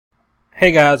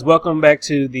Hey guys, welcome back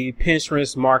to the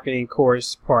Pinterest marketing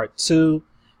course part 2.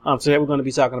 Today we're going to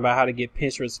be talking about how to get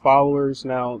Pinterest followers.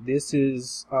 Now this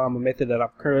is a method that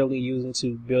I'm currently using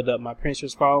to build up my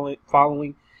Pinterest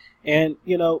following. And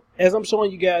as I'm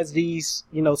showing you guys these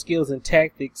skills and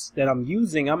tactics that I'm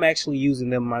using, I'm actually using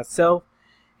them myself.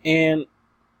 And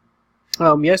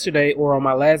yesterday, or on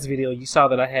my last video, you saw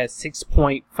that I had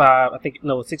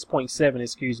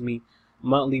 6.7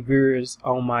 monthly viewers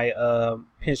on my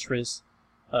Pinterest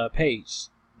page.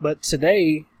 But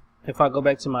today, if I go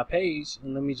back to my page,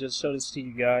 and let me just show this to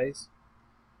you guys.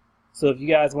 So if you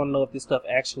guys want to know if this stuff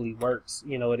actually works,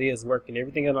 it is working.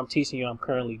 Everything that I'm teaching you, I'm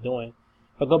currently doing.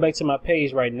 If I go back to my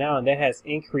page right now, and that has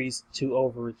increased to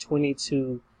over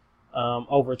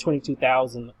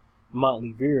 22,000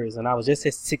 monthly viewers, and I was just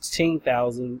at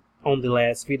 16,000 on the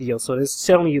last video. So it's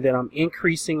telling you that I'm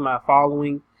increasing my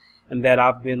following, and that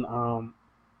I've been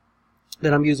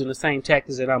that I'm using the same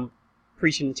tactics that I'm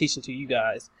preaching and teaching to you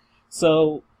guys.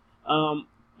 So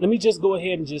let me just go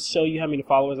ahead and just show you how many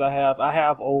followers I have. I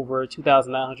have over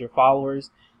 2,900 followers.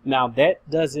 Now that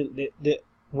doesn't,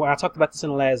 when I talked about this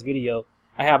in the last video,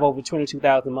 I have over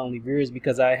 22,000 monthly viewers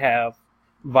because I have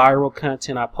viral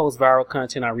content. I post viral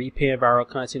content. I repin viral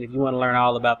content. If you want to learn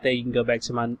all about that, you can go back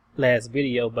to my last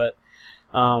video. But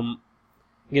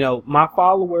my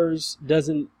followers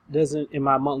doesn't and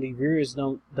my monthly viewers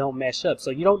don't match up. So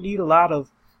you don't need a lot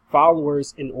of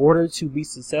followers in order to be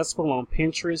successful on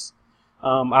Pinterest.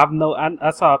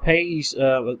 I saw a page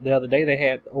the other day that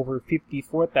had over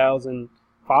 54,000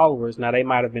 followers. Now they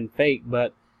might have been fake,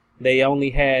 but they only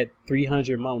had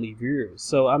 300 monthly viewers.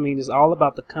 So I mean, it's all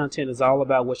about the content. It's all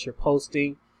about what you're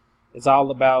posting. It's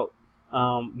all about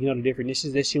the different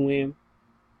niches that you're in.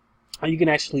 You can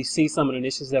actually see some of the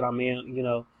niches that I'm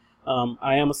in.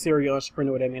 I am a serial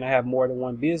entrepreneur. That means I have more than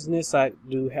one business. I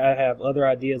have other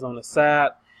ideas on the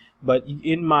side. But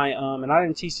in my and I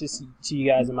didn't teach this to you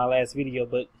guys in my last video,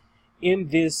 but in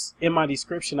my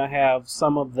description, I have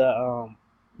some of the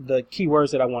keywords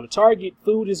that I want to target.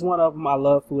 Food is one of them. I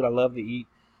love food. I love to eat.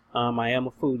 I am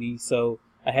a foodie, so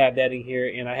I have that in here.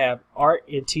 And I have art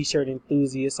and t-shirt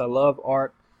enthusiasts. I love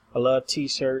art. I love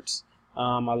t-shirts.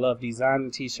 I love designing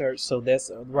t-shirts, so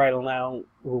that's right along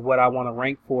with what I want to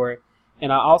rank for.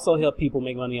 And I also help people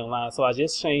make money online. So I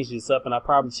just changed this up, and I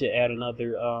probably should add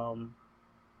another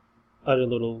other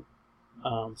little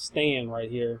stand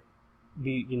right here,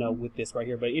 with this right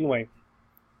here. But anyway,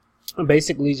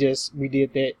 basically just we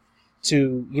did that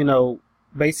to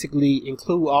basically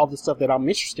include all the stuff that I'm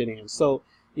interested in. So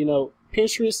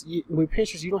Pinterest, with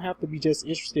Pinterest, you don't have to be just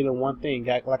interested in one thing.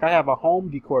 Like I have a home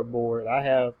decor board, I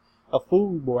have a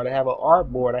food board, I have an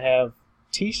art board, I have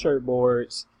t-shirt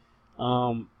boards,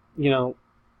 and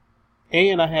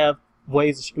I have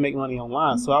ways that you can make money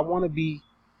online. So I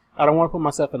don't want to put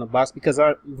myself in a box because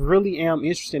I really am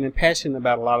interested and passionate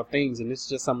about a lot of things, and this is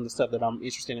just some of the stuff that I'm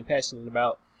interested and passionate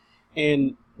about.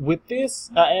 And with this,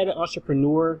 I added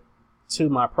entrepreneur to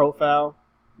my profile.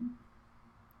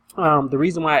 The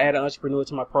reason why I added entrepreneur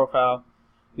to my profile,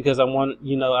 because I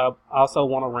also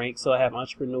want to rank, so I have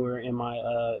entrepreneur in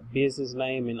my business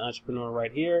name and entrepreneur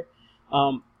right here.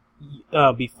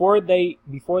 Before they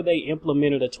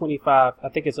implemented a 25, I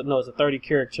think it's a 30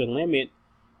 character limit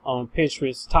on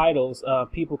Pinterest titles,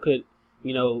 people could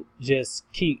just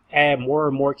add more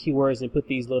and more keywords and put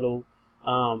these little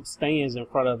stands in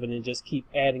front of it and just keep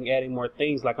adding more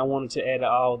things. Like I wanted to add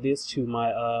all this to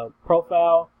my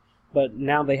profile, but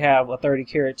now they have a 30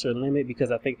 character limit because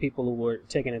I think people were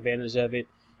taking advantage of it,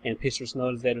 and Pinterest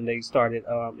noticed that and they started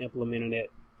implementing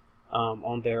it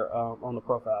on the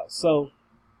profile. So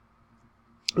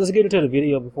let's get into the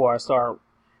video before I start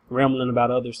rambling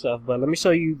about other stuff. But let me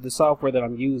show you the software that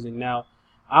I'm using. Now,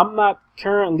 I'm not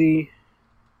currently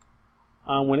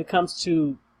when it comes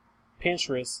to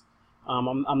Pinterest,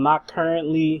 I'm not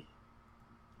currently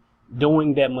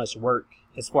doing that much work.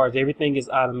 As far as everything is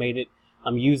automated,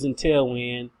 I'm using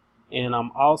Tailwind, and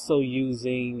I'm also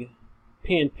using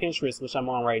Pinterest, which I'm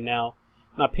on right now.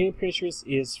 Now, Pinterest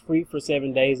is free for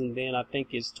 7 days, and then I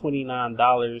think it's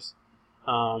 $29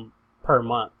 per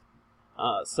month.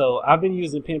 So I've been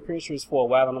using Pinterest for a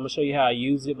while, and I'm going to show you how I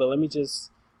use it. But let me just,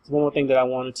 one more thing that I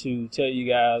wanted to tell you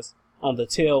guys on the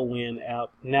Tailwind app.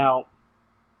 Now,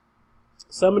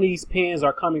 some of these pins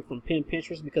are coming from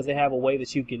Pinterest because they have a way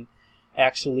that you can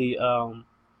actually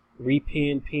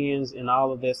repin pins and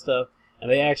all of that stuff. And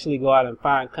they actually go out and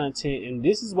find content. And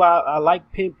this is why I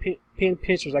like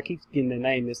Pinterest. I keep getting the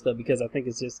name and stuff because I think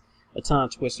it's just a tongue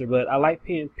twister. But I like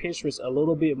Pinterest a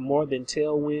little bit more than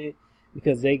Tailwind,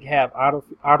 because they have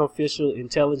artificial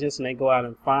intelligence, and they go out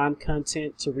and find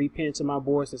content to repin to my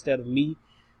boards instead of me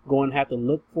go and have to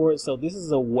look for it. So this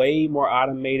is a way more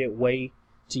automated way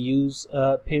to use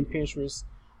Pinterest,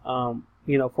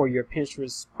 for your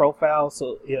Pinterest profile.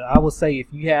 So I would say if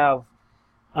you have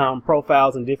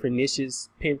profiles in different niches,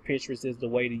 Pinterest is the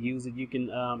way to use it. You can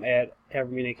add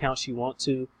however many accounts you want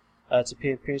to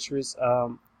Pinterest.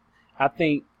 I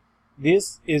think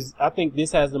this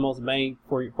has the most bang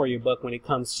for your buck when it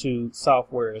comes to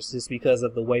softwares, just because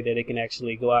of the way that it can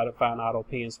actually go out and find auto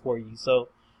pins for you. So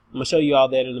I'm gonna show you all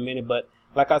that in a minute. But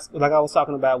like I was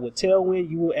talking about with Tailwind,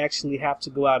 you will actually have to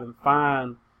go out and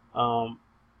find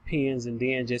pins and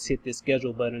then just hit the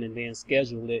schedule button and then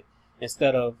schedule it,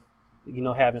 instead of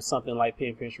having something like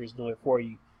Pinterest do it for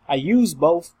you. I use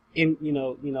both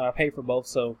I pay for both,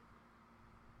 so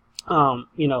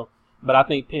but I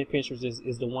think Pinterest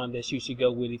is the one that you should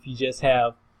go with if you just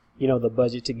have the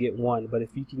budget to get one. But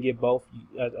if you can get both,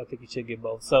 I think you should get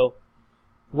both. So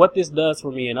what this does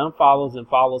for me, it unfollows and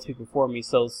follows people for me.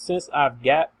 So since I've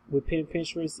got with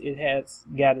Pinterest, it has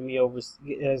gotten me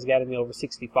over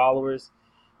 60 followers.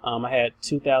 I had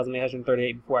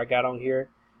 2,838 before I got on here,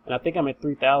 and I think I'm at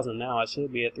 3,000 now. I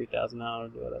should be at 3,000 now.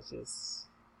 That's just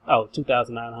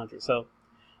 2,900. So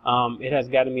it has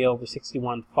gotten me over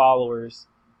 61 followers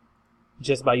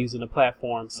just by using the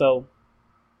platform. So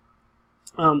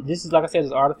this is, like I said,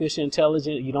 is artificial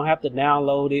intelligence. You don't have to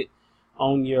download it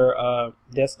on your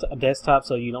desktop,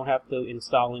 so you don't have to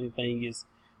install anything. It's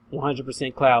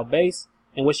 100% cloud based,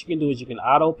 and what you can do is you can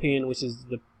auto pin, which is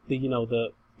the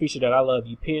feature that I love.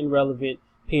 You pin relevant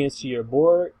pins to your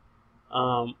board,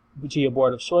 of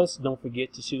choice. Don't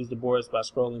forget to choose the boards by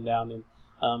scrolling down and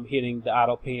hitting the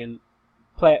auto pin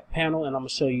panel, and I'm gonna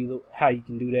show you how you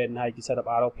can do that and how you can set up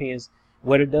auto pins.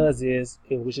 What it does is,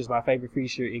 which is my favorite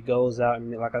feature, it goes out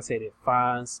and, like I said, it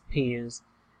finds pins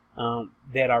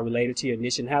that are related to your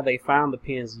niche. And how they find the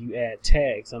pins, you add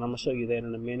tags, and I'm gonna show you that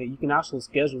in a minute. You can also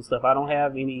schedule stuff. I don't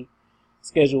have any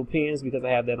scheduled pins because I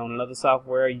have that on another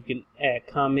software. You can add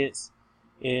comments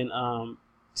and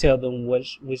tell them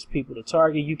which people to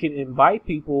target. You can invite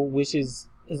people, which is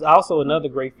also another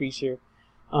great feature.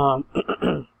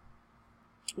 When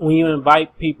you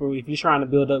invite people, if you're trying to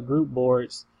build up group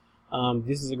boards,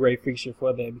 this is a great feature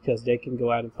for that, because they can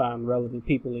go out and find relevant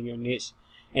people in your niche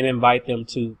and invite them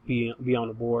to be on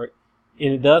the board.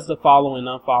 And it does the follow and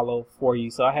unfollow for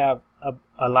you. So I have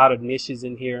a lot of niches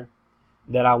in here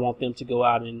that I want them to go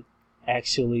out and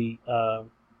actually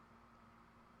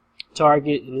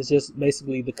target. And it's just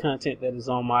basically the content that is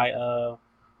on my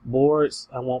boards.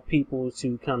 I want people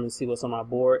to come and see what's on my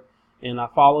board. And I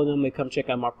follow them. They come check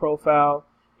out my profile.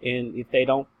 And if they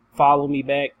don't follow me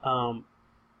back,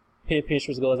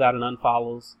 Pinterest goes out and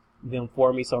unfollows them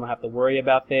for me, so I don't have to worry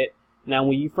about that. Now,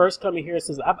 when you first come in here,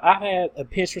 since I've had a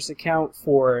Pinterest account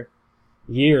for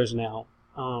years now,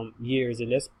 and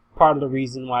that's part of the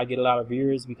reason why I get a lot of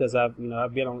viewers, because I've been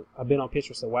on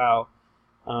Pinterest a while,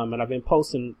 and I've been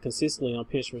posting consistently on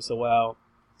Pinterest a while.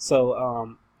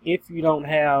 So if you're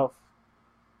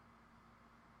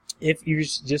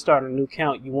just starting a new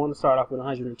account, you want to start off with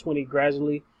 120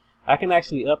 gradually. I can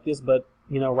actually up this, but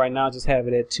right now I just have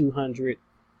it at 200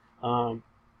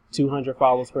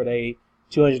 followers per day,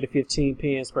 215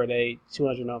 pins per day,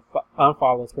 200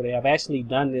 unfollows per day. I've actually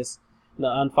done the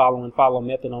unfollow and follow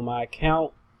method on my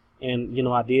account, and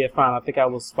I did find, I think I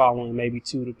was following maybe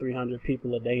 200 to 300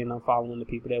 people a day, and unfollowing the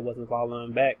people that wasn't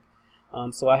following back.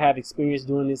 So I have experience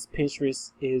doing this.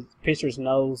 Pinterest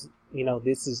knows,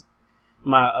 this is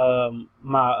my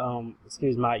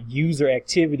my user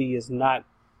activity is not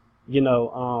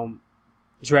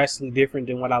drastically different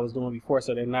than what I was doing before,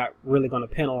 so they're not really going to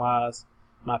penalize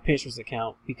my Pinterest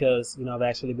account, because I've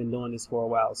actually been doing this for a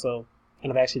while. So,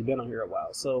 and I've actually been on here a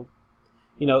while. So,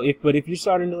 if you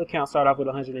start a new account, start off with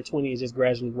 120 and just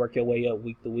gradually work your way up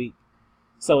week to week.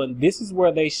 So, and this is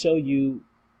where they show you,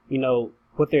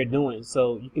 what they're doing.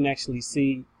 So you can actually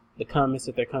see the comments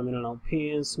that they're coming in on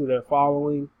pins, who they're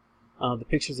following, the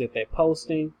pictures that they're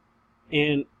posting,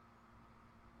 and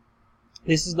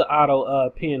this is the auto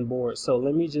pin board. So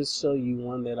let me just show you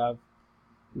one that I've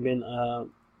been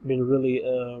really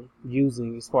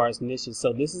using as far as niches.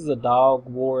 So this is a dog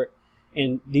board,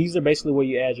 and these are basically where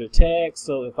you add your tags.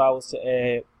 So if I was to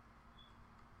add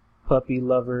puppy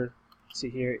lover to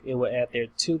here, it would add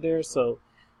there. So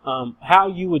how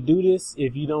you would do this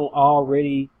if you don't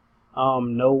already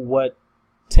know what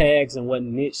tags and what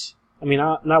niche,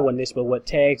 not what niche, but what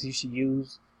tags you should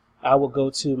use, I will go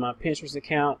to my Pinterest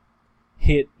account,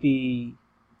 hit the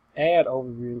ad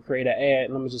overview and create an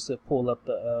ad. Let me just pull up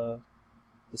the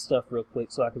stuff real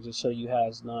quick so I can just show you how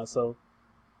it's done. So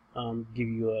give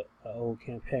you a old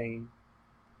campaign.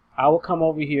 I will come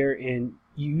over here, and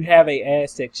you have a ad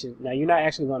section. Now you're not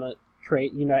actually going to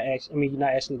create. You're not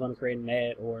actually going to create an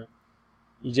ad, or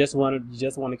you just want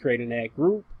to create an ad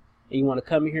group, and you want to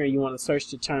come in here and you want to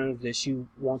search the terms that you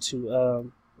want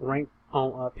to rank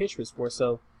on Pinterest for.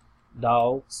 So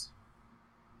dogs,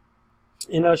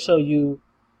 and it'll show you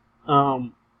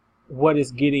what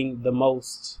is getting the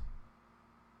most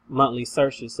monthly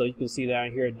searches. So you can see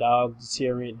down here: dog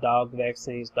deterrent, dog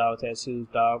vaccines, dog tattoos,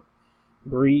 dog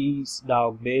breeds,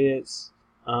 dog beds,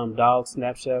 dog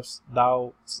snapshots,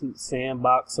 dog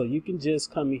sandbox. So you can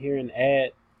just come in here and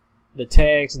add the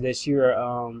tags that you're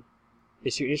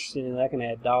interested in. I can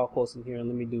add dog posts in here, and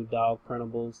let me do dog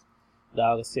printables,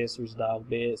 dog accessories, dog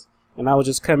beds, and I will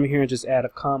just come in here and just add a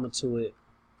comma to it,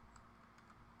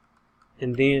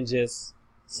 and then just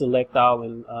select all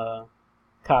and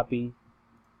copy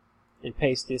and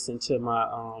paste this into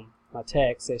my my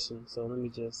tag section. So let me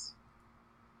just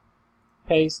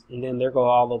paste, and then there go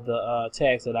all of the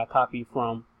tags that I copied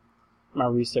from my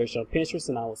research on Pinterest,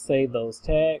 and I will save those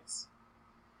tags.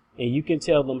 And you can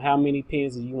tell them how many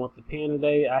pins that you want the pin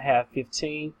today. I have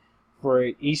 15. For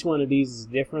each one of these is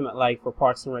different. Like for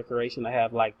Parks and Recreation, I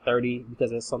have like 30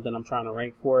 because that's something I'm trying to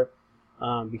rank for.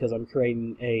 Because I'm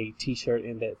creating a T-shirt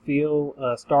in that field.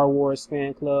 Star Wars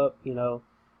fan club,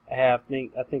 I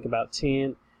think about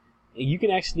 10. You can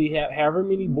actually have however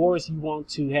many boards you want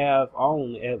to have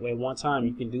on at one time.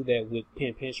 You can do that with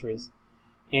Pinterest.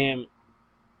 And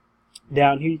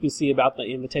down here you can see about the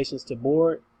invitations to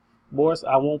boards.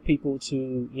 I want people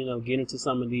to get into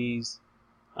some of these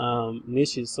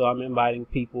niches, so I'm inviting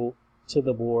people to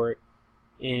the board.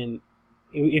 And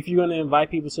if you're going to invite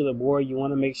people to the board, you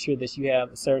want to make sure that you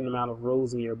have a certain amount of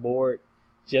rules in your board,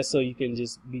 just so you can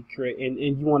just be creative,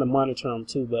 and you want to monitor them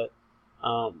too. But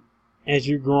as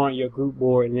you're growing your group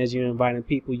board and as you're inviting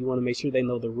people, you want to make sure they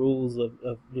know the rules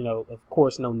of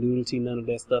course, no nudity, none of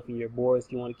that stuff in your boards.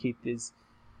 You want to keep this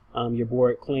your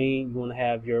board clean. You want to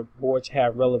have your board to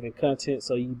have relevant content,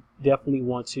 so you definitely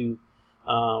want to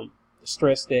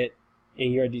stress that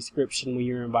in your description when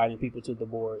you're inviting people to the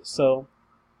board. So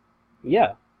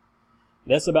yeah,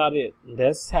 that's about it.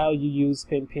 That's how you use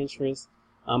Pinterest.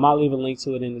 I'll leave a link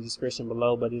to it in the description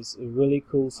below, but it's a really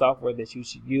cool software that you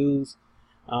should use.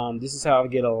 This is how I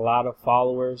get a lot of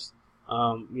followers.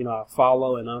 I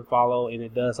follow and unfollow, and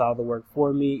it does all the work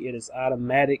for me. It is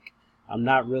automatic. I'm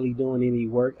not really doing any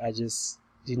work. I just,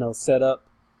 set up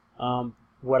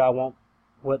what I want,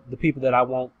 what the people that I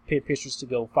want Pinterest to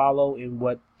go follow, in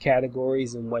what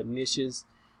categories and what niches.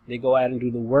 They go out and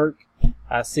do the work.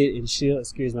 I sit and chill.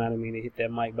 Excuse me, I didn't mean to hit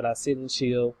that mic, but I sit and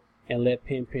chill and let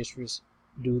Pinterest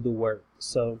do the work.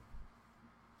 So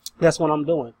that's what I'm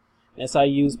doing. That's how I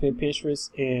use Pinterest,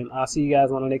 and I'll see you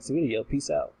guys on the next video. Peace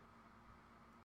out.